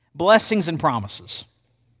Blessings and promises.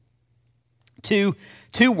 Two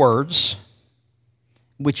words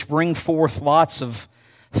which bring forth lots of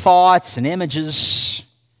thoughts and images,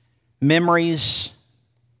 memories.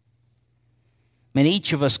 I mean,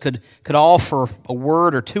 each of us could offer a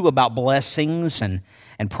word or two about blessings and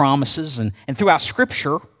promises. And throughout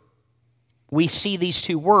Scripture, we see these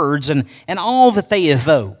two words and all that they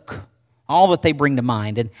evoke, all that they bring to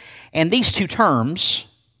mind. And these two terms,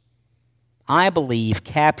 I believe,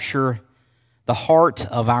 capture the heart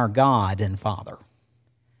of our God and Father.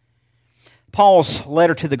 Paul's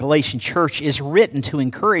letter to the Galatian church is written to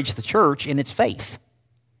encourage the church in its faith.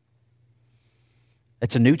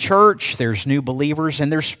 It's a new church, there's new believers,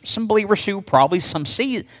 and there's some believers who probably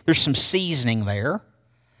there's some seasoning there.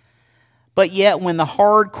 But yet, when the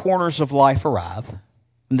hard corners of life arrive,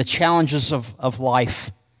 when the challenges of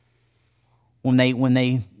life, when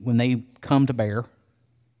they come to bear,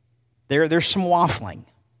 there's some waffling.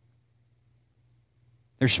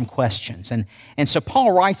 There's some questions. And so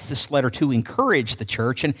Paul writes this letter to encourage the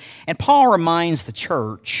church, and Paul reminds the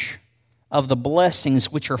church of the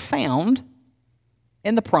blessings which are found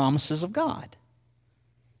in the promises of God.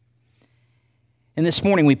 And this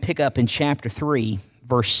morning we pick up in chapter 3,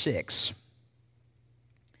 verse 6.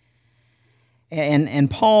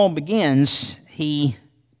 And Paul begins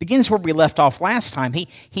where we left off last time.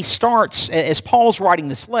 He starts, as Paul's writing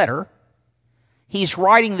this letter, he's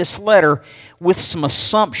writing this letter with some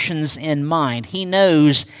assumptions in mind. He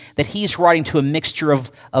knows that he's writing to a mixture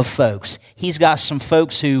of folks. He's got some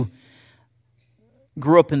folks who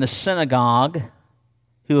grew up in the synagogue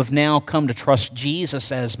who have now come to trust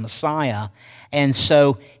Jesus as Messiah. And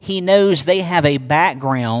so he knows they have a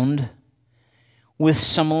background with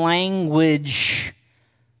some language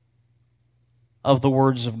of the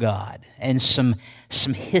words of God and some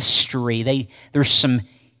history. There's some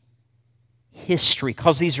history,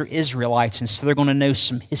 because these are Israelites, and so they're going to know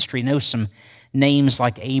some history, know some names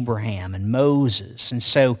like Abraham and Moses. And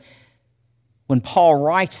so when Paul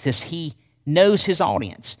writes this, he knows his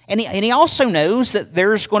audience. And he also knows that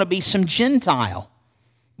there's going to be some Gentile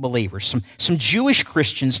believers, some Jewish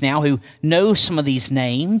Christians now who know some of these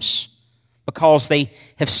names because they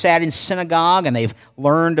have sat in synagogue and they've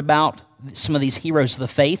learned about some of these heroes of the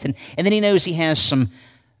faith. And then he knows he has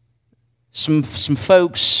some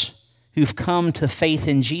folks who've come to faith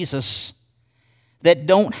in Jesus that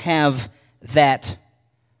don't have that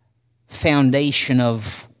foundation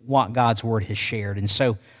of what God's Word has shared. And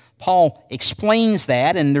so Paul explains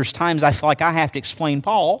that, and there's times I feel like I have to explain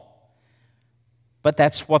Paul, but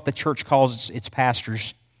that's what the church calls its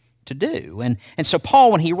pastors to do. And so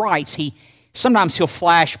Paul, when he writes, sometimes he'll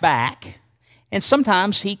flash back, and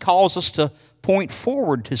sometimes he calls us to point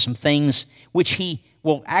forward to some things which he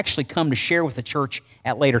will actually come to share with the church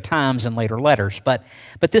at later times and later letters. But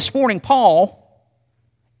this morning, Paul,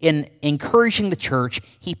 in encouraging the church,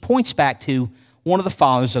 he points back to one of the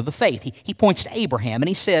fathers of the faith. He points to Abraham, and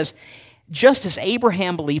he says, just as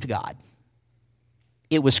Abraham believed God,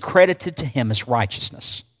 it was credited to him as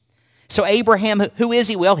righteousness. So Abraham, who is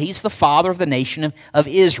he? Well, he's the father of the nation of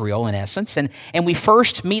Israel, in essence. And we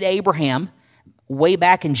first meet Abraham way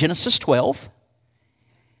back in Genesis 12.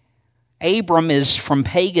 Abram is from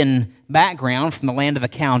pagan background, from the land of the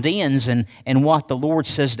Chaldeans, and what the Lord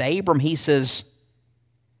says to Abram, he says,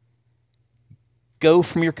 go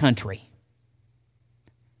from your country.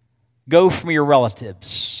 Go from your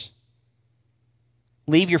relatives.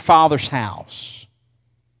 Leave your father's house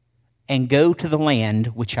and go to the land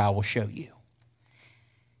which I will show you.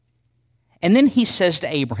 And then he says to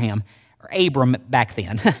Abram back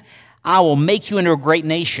then, I will make you into a great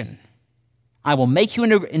nation. I will make you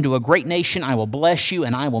into a great nation. I will bless you,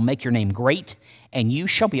 and I will make your name great, and you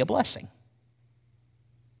shall be a blessing.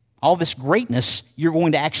 All this greatness, you're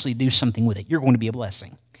going to actually do something with it. You're going to be a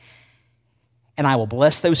blessing. And I will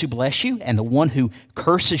bless those who bless you, and the one who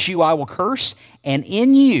curses you I will curse, and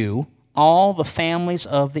in you all the families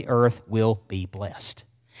of the earth will be blessed.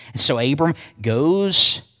 And so Abram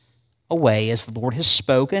goes away as the Lord has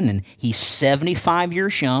spoken, and he's 75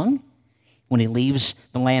 years young when he leaves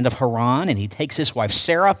the land of Haran, and he takes his wife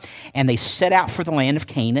Sarah, and they set out for the land of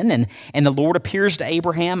Canaan. And the Lord appears to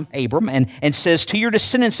Abram, and says, to your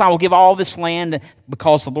descendants I will give all this land,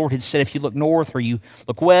 because the Lord had said, if you look north, or you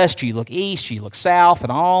look west, or you look east, or you look south,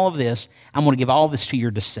 and all of this, I'm going to give all this to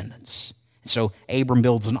your descendants. So Abram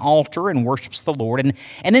builds an altar and worships the Lord,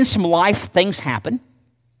 and then some life things happen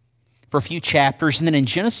for a few chapters, and then in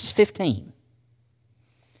Genesis 15,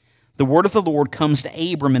 the word of the Lord comes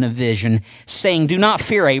to Abram in a vision, saying, do not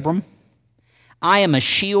fear, Abram. I am a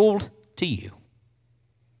shield to you.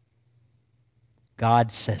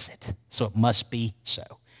 God says it, so it must be so.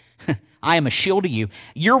 I am a shield to you.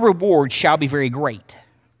 Your reward shall be very great.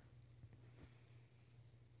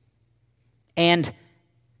 And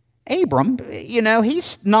Abram,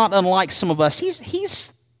 he's not unlike some of us.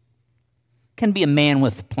 He's can be a man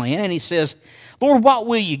with a plan. And he says, Lord, what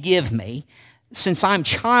will you give me since I'm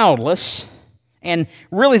childless? And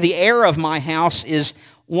really the heir of my house is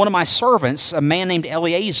one of my servants, a man named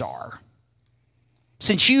Eleazar.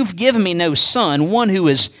 Since you've given me no son, one who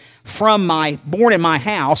is born in my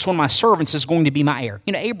house, one of my servants is going to be my heir.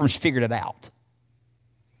 Abram's figured it out.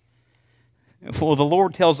 Well, the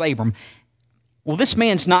Lord tells Abram, well, this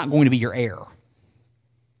man's not going to be your heir,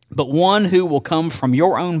 but one who will come from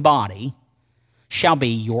your own body shall be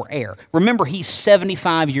your heir. Remember, he's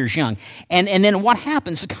 75 years young. And then what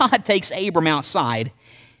happens? God takes Abram outside,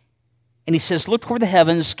 and he says, look toward the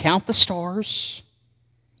heavens, count the stars,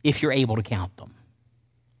 if you're able to count them.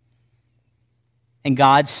 And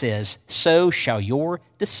God says, so shall your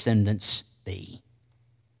descendants be.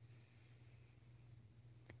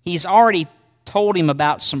 He's already told him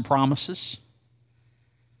about some promises.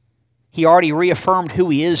 He already reaffirmed who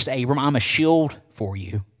he is to Abram. I'm a shield for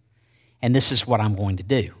you, and this is what I'm going to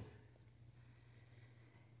do.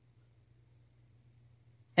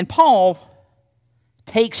 And Paul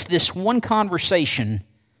takes this one conversation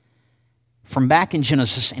from back in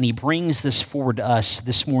Genesis, and he brings this forward to us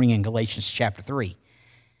this morning in Galatians chapter 3,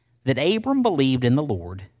 that Abram believed in the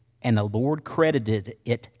Lord, and the Lord credited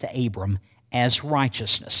it to Abram as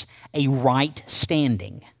righteousness, a right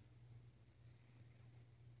standing.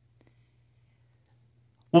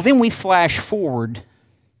 Well, then we flash forward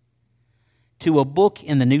to a book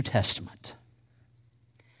in the New Testament,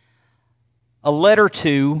 a letter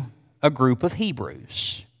to a group of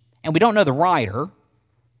Hebrews. And we don't know the writer,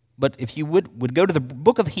 but if you would go to the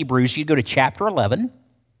book of Hebrews, you'd go to chapter 11.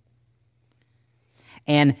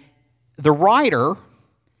 And the writer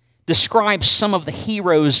describes some of the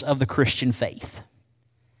heroes of the Christian faith.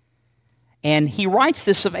 And he writes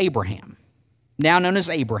this of Abraham, now known as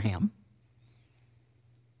Abraham.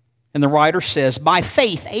 And the writer says, by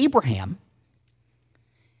faith, Abraham,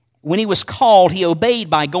 when he was called, he obeyed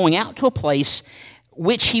by going out to a place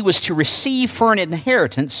which he was to receive for an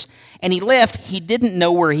inheritance, and he left, he didn't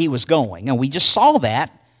know where he was going. And we just saw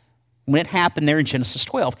that when it happened there in Genesis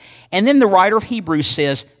 12. And then the writer of Hebrews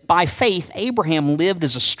says, by faith, Abraham lived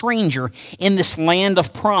as a stranger in this land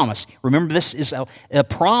of promise. Remember, this is a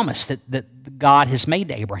promise that God has made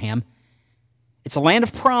to Abraham. It's a land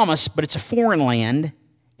of promise, but it's a foreign land.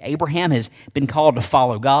 Abraham has been called to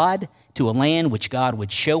follow God to a land which God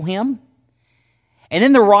would show him. And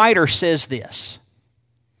then the writer says this,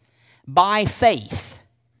 by faith,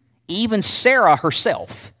 even Sarah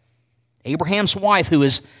herself, Abraham's wife who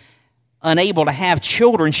is unable to have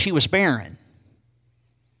children, she was barren.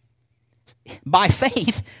 By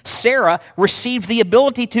faith, Sarah received the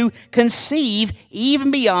ability to conceive even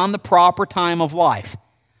beyond the proper time of life.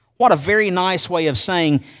 What a very nice way of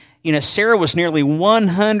saying, Sarah was nearly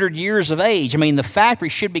 100 years of age. The factory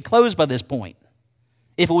should be closed by this point,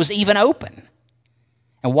 if it was even open.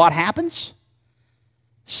 And what happens?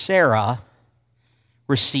 Sarah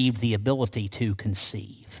received the ability to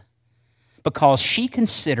conceive because she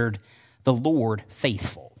considered the Lord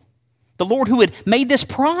faithful, the Lord who had made this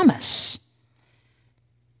promise.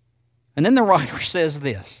 And then the writer says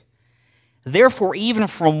this, therefore, even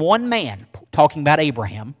from one man, talking about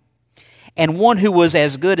Abraham, and one who was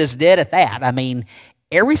as good as dead at that.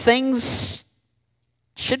 Everything's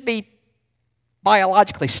should be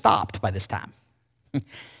biologically stopped by this time.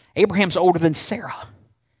 Abraham's older than Sarah.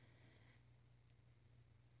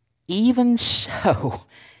 Even so,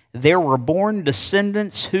 there were born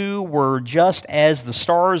descendants who were just as the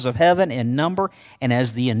stars of heaven in number and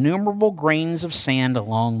as the innumerable grains of sand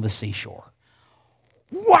along the seashore.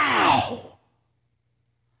 Wow!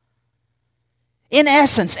 In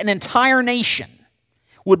essence, an entire nation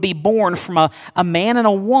would be born from a man and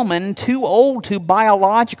a woman too old to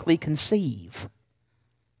biologically conceive.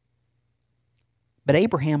 But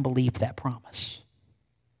Abraham believed that promise.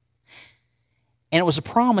 And it was a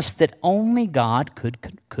promise that only God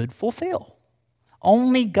could fulfill.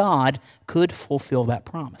 Only God could fulfill that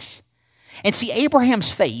promise. And see,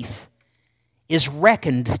 Abraham's faith is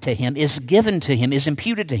reckoned to him, is given to him, is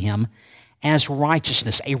imputed to him as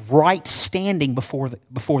righteousness, a right standing before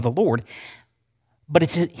the Lord. But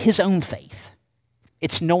it's his own faith.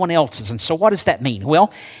 It's no one else's. And so what does that mean?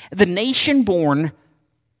 Well, the nation born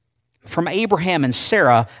from Abraham and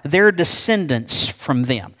Sarah, they're descendants from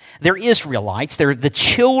them. They're Israelites. They're the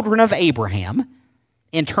children of Abraham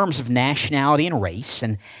in terms of nationality and race.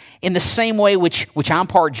 And in the same way which I'm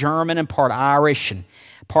part German and part Irish and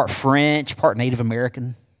part French, part Native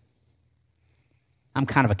American. I'm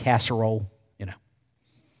kind of a casserole, you know.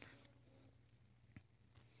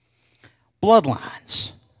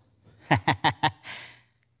 Bloodlines. Talk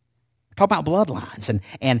about bloodlines.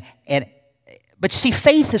 But you see,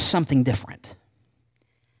 faith is something different.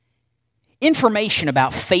 Information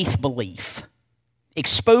about faith belief,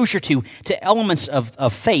 exposure to elements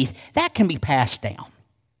of faith, that can be passed down.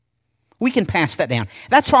 We can pass that down.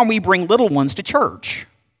 That's why we bring little ones to church.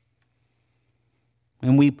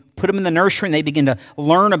 And we put them in the nursery and they begin to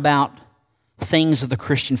learn about things of the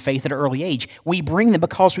Christian faith at an early age. We bring them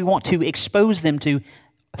because we want to expose them to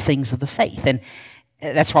things of the faith. And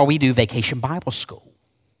that's why we do Vacation Bible School.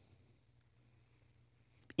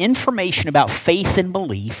 Information about faith and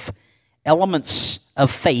belief, elements of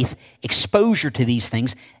faith, exposure to these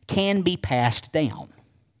things can be passed down.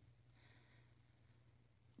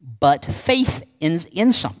 But faith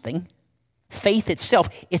in something, faith itself,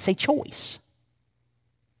 it's a choice.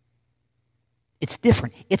 It's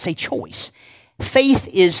different. It's a choice. Faith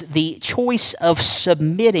is the choice of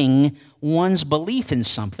submitting one's belief in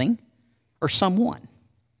something or someone.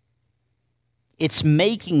 It's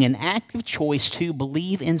making an active choice to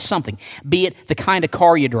believe in something, be it the kind of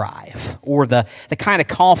car you drive or the kind of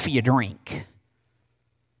coffee you drink,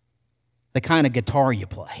 the kind of guitar you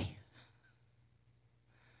play,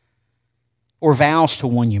 or vows to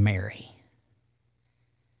one you marry.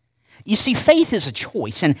 You see, faith is a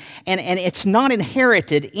choice, and it's not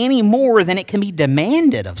inherited any more than it can be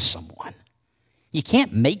demanded of someone. You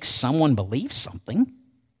can't make someone believe something.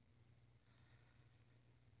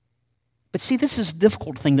 But see, this is a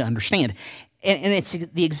difficult thing to understand. And it's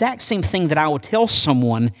the exact same thing that I would tell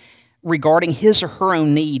someone regarding his or her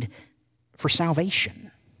own need for salvation.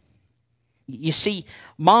 You see,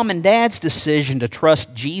 mom and dad's decision to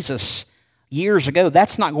trust Jesus years ago,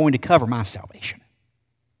 that's not going to cover my salvation.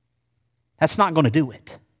 That's not going to do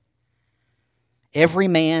it. Every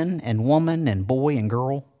man and woman and boy and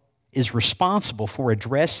girl is responsible for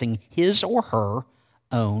addressing his or her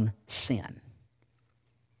own sin.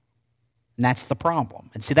 And that's the problem.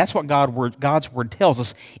 And see, that's what God's Word tells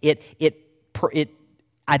us. It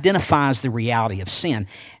identifies the reality of sin.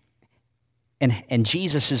 And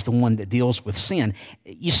Jesus is the one that deals with sin.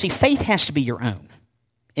 You see, faith has to be your own.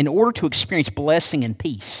 In order to experience blessing and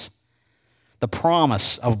peace, the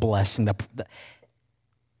promise of blessing, the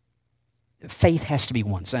faith has to be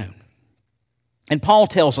one's own. And Paul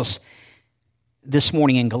tells us this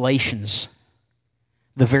morning in Galatians,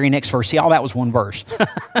 the very next verse. See, all that was one verse.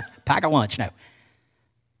 Pack a lunch, no.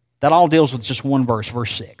 That all deals with just one verse,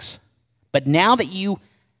 verse 6. But now that you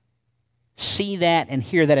see that and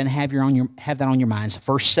hear that and have that on your minds,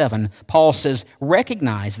 verse 7, Paul says,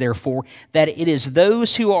 recognize, therefore, that it is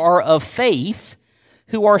those who are of faith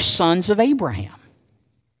who are sons of Abraham.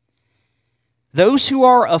 Those who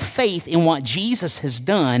are of faith in what Jesus has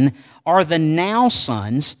done are the now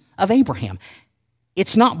sons of Abraham.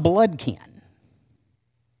 It's not blood kin,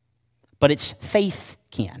 but it's faith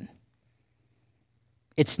kin.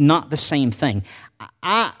 It's not the same thing.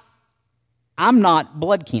 I'm not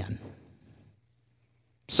blood kin.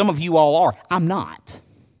 Some of you all are. I'm not.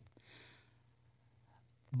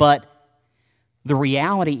 But the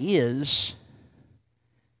reality is,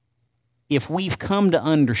 if we've come to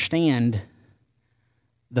understand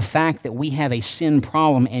the fact that we have a sin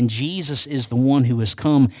problem and Jesus is the one who has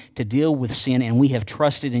come to deal with sin, and we have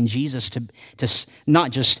trusted in Jesus to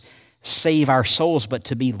not just save our souls, but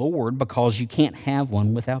to be Lord, because you can't have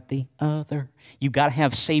one without the other. You've got to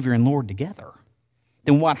have Savior and Lord together.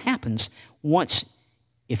 Then what happens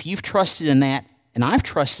if you've trusted in that and I've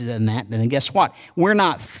trusted in that, then guess what? We're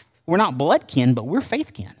not blood kin, but we're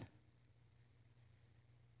faith kin.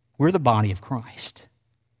 We're the body of Christ.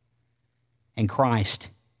 And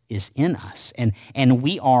Christ is in us. And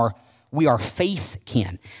we are faith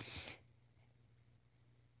kin.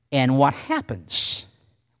 And what happens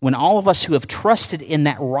when all of us who have trusted in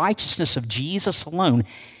that righteousness of Jesus alone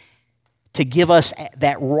to give us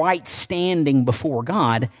that right standing before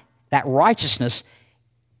God, that righteousness,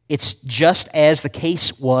 it's just as the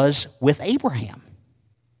case was with Abraham.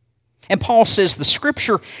 And Paul says the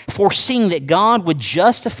Scripture, foreseeing that God would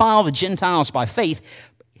justify all the Gentiles by faith,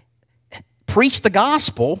 preached the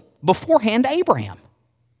gospel beforehand to Abraham.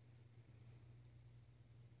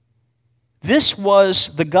 This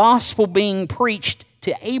was the gospel being preached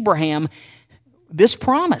to Abraham, this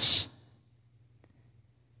promise.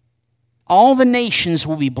 All the nations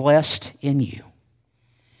will be blessed in you.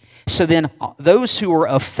 So then those who are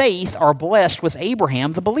of faith are blessed with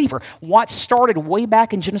Abraham the believer. What started way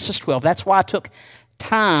back in Genesis 12, that's why I took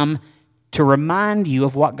time to remind you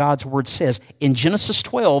of what God's Word says. In Genesis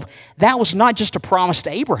 12, that was not just a promise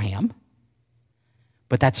to Abraham.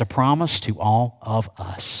 but that's a promise to all of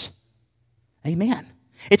us. Amen.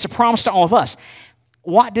 It's a promise to all of us.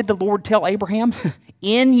 What did the Lord tell Abraham?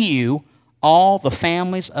 In you, all the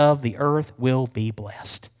families of the earth will be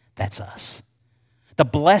blessed. That's us. The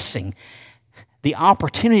blessing, the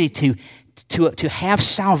opportunity to have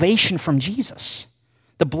salvation from Jesus.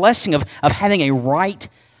 The blessing of having a right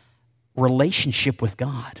relationship with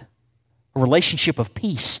God. A relationship of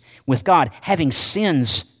peace with God. Having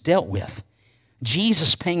sins dealt with.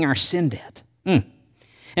 Jesus paying our sin debt.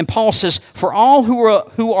 And Paul says, for all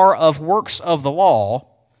who are of works of the law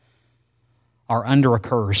are under a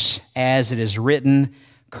curse, as it is written,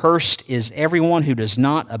 cursed is everyone who does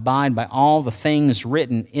not abide by all the things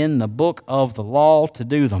written in the book of the law to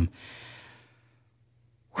do them.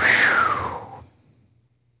 Whew.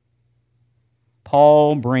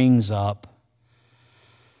 Paul brings up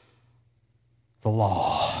the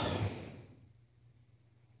law.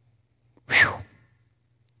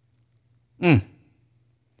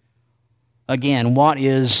 Again, what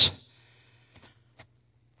is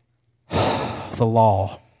the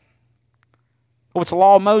law? Oh, it's the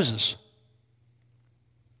law of Moses.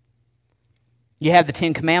 You have the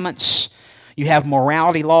Ten Commandments, you have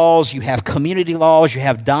morality laws, you have community laws, you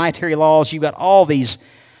have dietary laws, you've got all these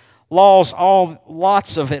laws,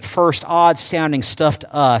 lots of at first odd-sounding stuff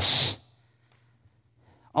to us.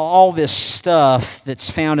 All this stuff that's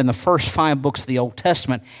found in the first 5 books of the Old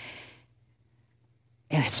Testament.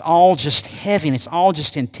 And it's all just heavy and it's all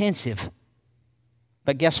just intensive.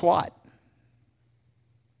 But guess what?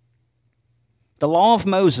 The law of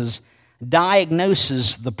Moses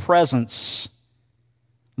diagnoses the presence,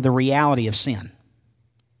 the reality of sin.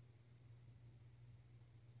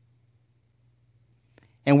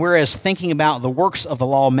 And whereas thinking about the works of the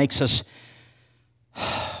law makes us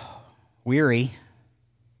weary,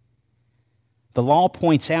 the law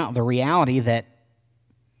points out the reality that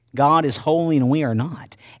God is holy and we are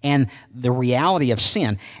not. And the reality of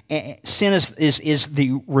sin. Sin is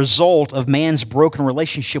the result of man's broken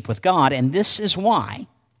relationship with God. And this is why,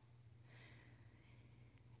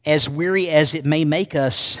 as weary as it may make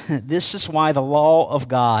us, this is why the law of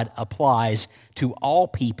God applies to all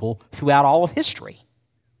people throughout all of history.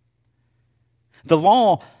 The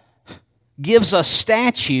law gives us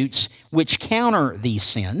statutes which counter these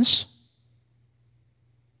sins.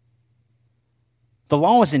 The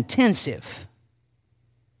law is intensive.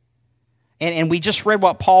 And we just read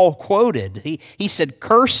what Paul quoted. He said,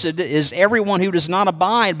 cursed is everyone who does not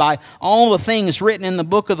abide by all the things written in the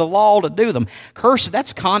book of the law to do them. Cursed,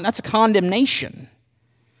 that's a condemnation.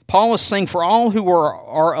 Paul is saying, for all who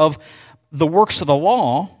are of the works of the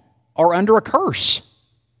law are under a curse.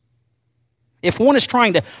 If one is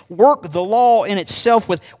trying to work the law in itself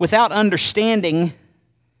without understanding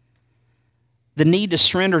the need to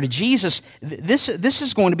surrender to Jesus, this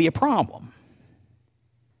is going to be a problem.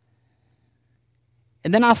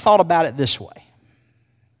 And then I thought about it this way.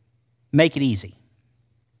 Make it easy.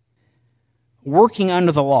 Working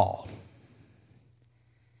under the law.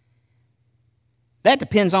 That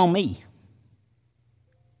depends on me.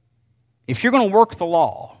 If you're going to work the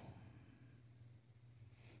law,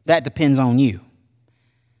 that depends on you.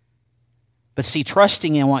 But see,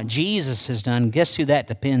 trusting in what Jesus has done, guess who that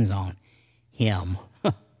depends on? Him.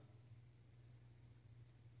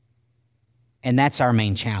 And that's our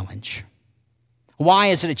main challenge. Why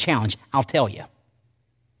is it a challenge? I'll tell you.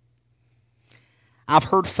 I've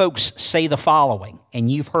heard folks say the following,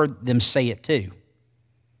 and you've heard them say it too.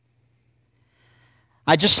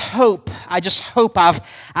 I just hope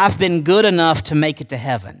I've been good enough to make it to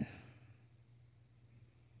heaven.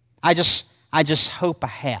 I just hope I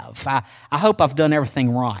have. I hope I've done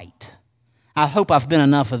everything right. I hope I've been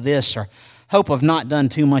enough of this, or hope I've not done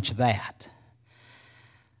too much of that.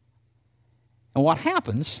 And what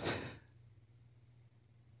happens,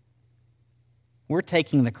 we're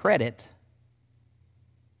taking the credit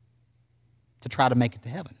to try to make it to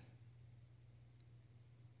heaven.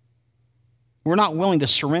 We're not willing to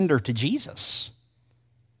surrender to Jesus.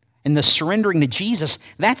 And the surrendering to Jesus,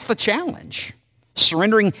 that's the challenge.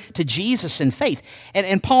 Surrendering to Jesus in faith.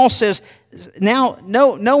 And Paul says, now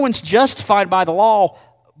no one's justified by the law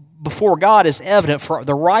before God is evident, for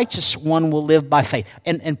the righteous one will live by faith.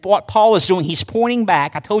 And what Paul is doing, he's pointing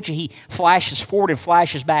back. I told you he flashes forward and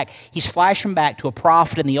flashes back. He's flashing back to a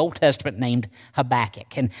prophet in the Old Testament named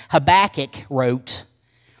Habakkuk. And Habakkuk wrote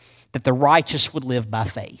that the righteous would live by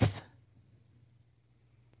faith.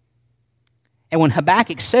 And when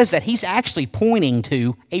Habakkuk says that, he's actually pointing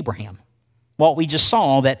to Abraham. What we just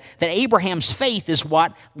saw, that Abraham's faith is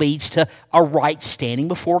what leads to a right standing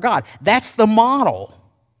before God. That's the model.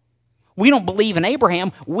 We don't believe in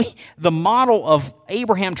Abraham. The model of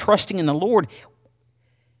Abraham trusting in the Lord,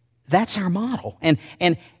 that's our model. And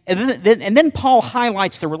then Paul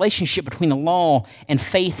highlights the relationship between the law and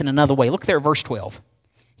faith in another way. Look there at verse 12.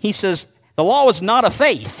 He says, the law is not of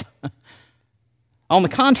faith. On the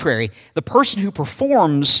contrary, the person who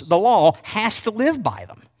performs the law has to live by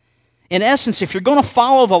them. In essence, if you're going to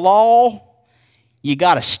follow the law, you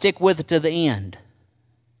got to stick with it to the end.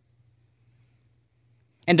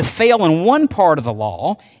 And to fail in one part of the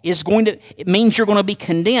law it means you're going to be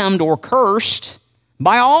condemned or cursed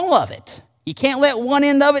by all of it. You can't let one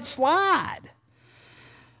end of it slide.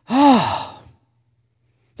 Oh,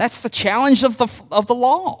 that's the challenge of the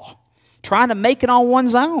law, trying to make it on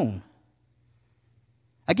one's own.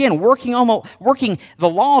 Again, working the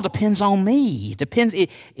law depends on me. Depends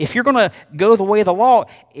if you're going to go the way of the law,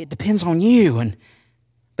 it depends on you.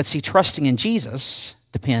 But see, trusting in Jesus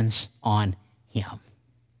depends on Him.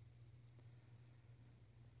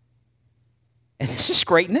 And this is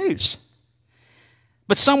great news.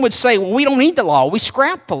 But some would say, well, we don't need the law. We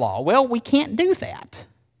scrap the law. Well, we can't do that.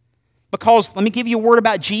 Because, let me give you a word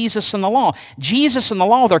about Jesus and the law. Jesus and the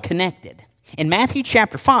law, they're connected. In Matthew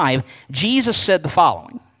chapter 5, Jesus said the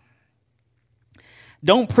following: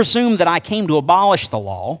 don't presume that I came to abolish the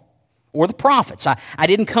law or the prophets. I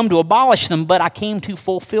didn't come to abolish them, but I came to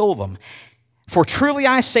fulfill them. For truly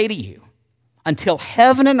I say to you, until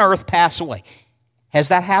heaven and earth pass away. Has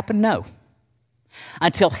that happened? No.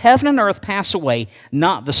 Until heaven and earth pass away,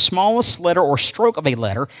 not the smallest letter or stroke of a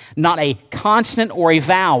letter, not a consonant or a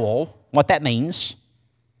vowel, what that means,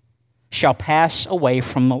 shall pass away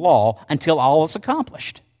from the law until all is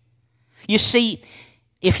accomplished. You see,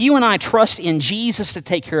 if you and I trust in Jesus to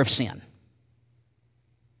take care of sin,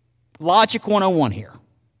 Logic 101 here.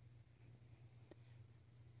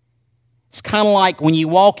 It's kind of like when you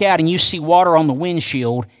walk out and you see water on the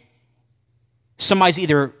windshield, somebody's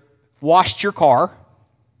either washed your car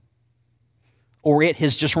or it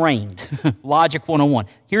has just rained. Logic 101.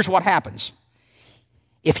 Here's what happens.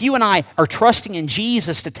 If you and I are trusting in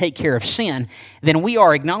Jesus to take care of sin, then we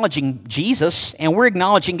are acknowledging Jesus, and we're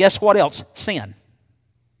acknowledging, guess what else? Sin.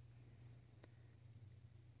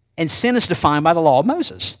 And sin is defined by the law of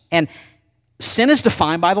Moses. And sin is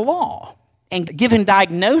defined by the law and given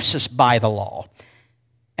diagnosis by the law.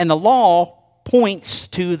 And the law points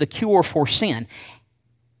to the cure for sin.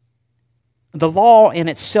 The law in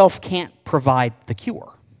itself can't provide the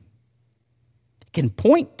cure. It can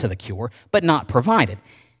point to the cure, but not provide it.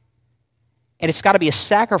 And it's got to be a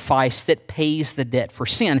sacrifice that pays the debt for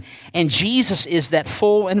sin. And Jesus is that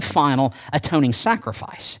full and final atoning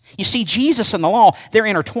sacrifice. You see, Jesus and the law, they're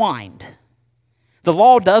intertwined. The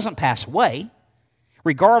law doesn't pass away,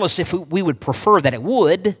 regardless if we would prefer that it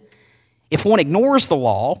would. If one ignores the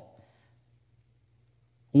law,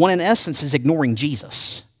 one in essence is ignoring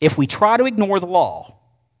Jesus. If we try to ignore the law,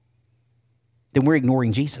 then we're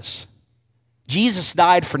ignoring Jesus. Jesus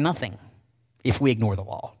died for nothing if we ignore the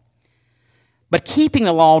law. But keeping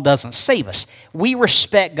the law doesn't save us. We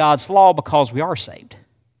respect God's law because we are saved.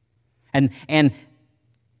 And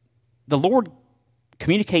the Lord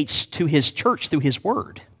communicates to His church through His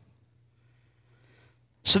Word.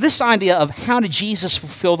 So this idea of how did Jesus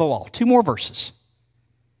fulfill the law? 2 more verses.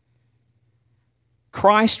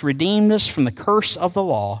 Christ redeemed us from the curse of the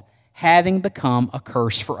law, having become a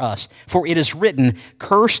curse for us. For it is written,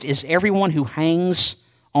 cursed is everyone who hangs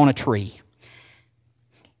on a tree.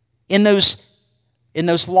 In those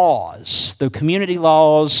laws, the community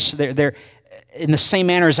laws, they're in the same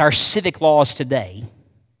manner as our civic laws today.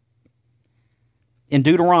 In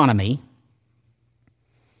Deuteronomy,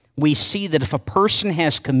 we see that if a person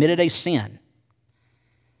has committed a sin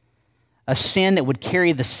that would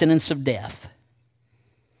carry the sentence of death,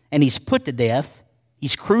 and he's put to death,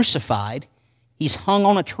 he's crucified, he's hung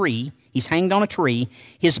on a tree, he's hanged on a tree,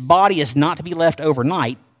 his body is not to be left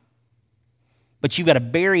overnight, but you've got to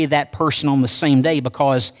bury that person on the same day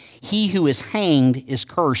because he who is hanged is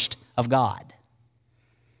cursed of God.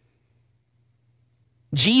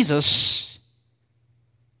 Jesus,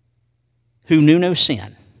 who knew no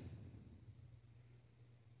sin,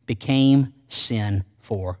 became sin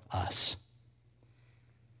for us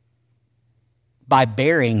by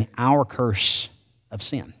bearing our curse of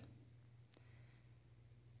sin.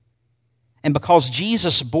 And because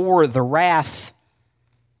Jesus bore the wrath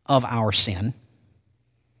of our sin,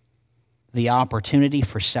 the opportunity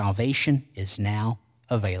for salvation is now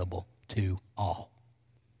available to all.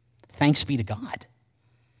 Thanks be to God.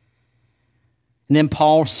 And then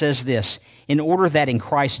Paul says this, in order that in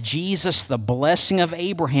Christ Jesus the blessing of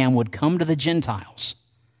Abraham would come to the Gentiles,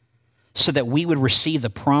 so that we would receive the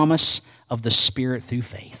promise of the Spirit through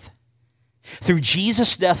faith. Through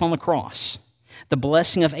Jesus' death on the cross, the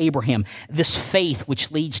blessing of Abraham, this faith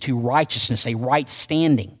which leads to righteousness, a right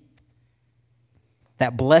standing,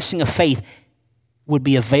 that blessing of faith would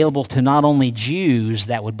be available to not only Jews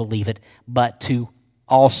that would believe it, but to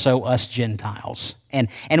also us Gentiles. And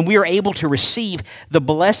we are able to receive the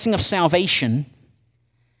blessing of salvation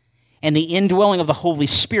and the indwelling of the Holy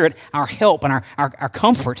Spirit, our help and our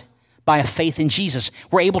comfort by a faith in Jesus.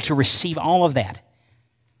 We're able to receive all of that.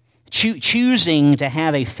 Choosing to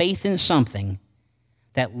have a faith in something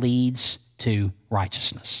that leads to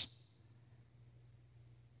righteousness.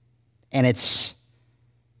 And it's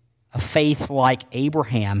a faith like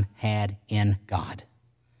Abraham had in God.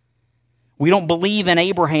 We don't believe in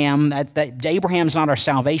Abraham, that Abraham's not our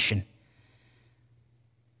salvation.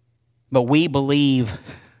 But we believe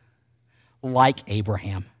like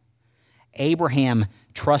Abraham. Abraham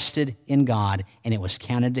trusted in God, and it was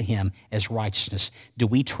counted to him as righteousness. Do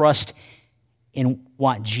we trust in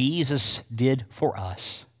what Jesus did for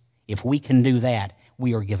us? If we can do that,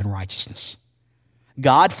 we are given righteousness.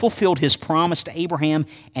 God fulfilled his promise to Abraham,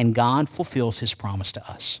 and God fulfills his promise to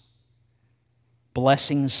us.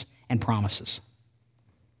 Blessings and promises.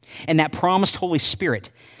 And that promised Holy Spirit,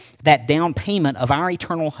 that down payment of our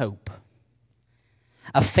eternal hope,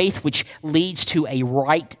 a faith which leads to a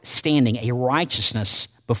right standing, a righteousness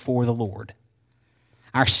before the Lord.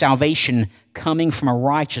 Our salvation coming from a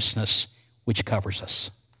righteousness which covers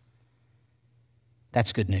us.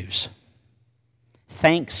 That's good news.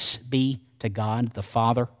 Thanks be to God the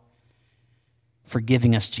Father for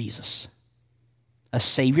giving us Jesus, a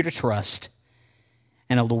Savior to trust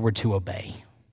and a Lord to obey.